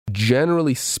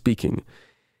generally speaking,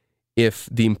 if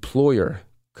the employer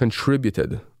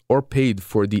contributed or paid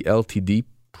for the LTD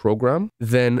program,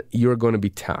 then you're going to be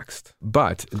taxed.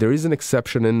 But there is an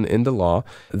exception in the law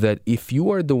that if you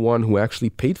are the one who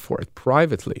actually paid for it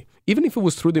privately, even if it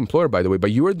was through the employer, by the way,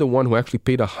 but you are the one who actually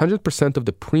paid 100% of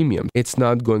the premium, it's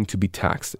not going to be taxed.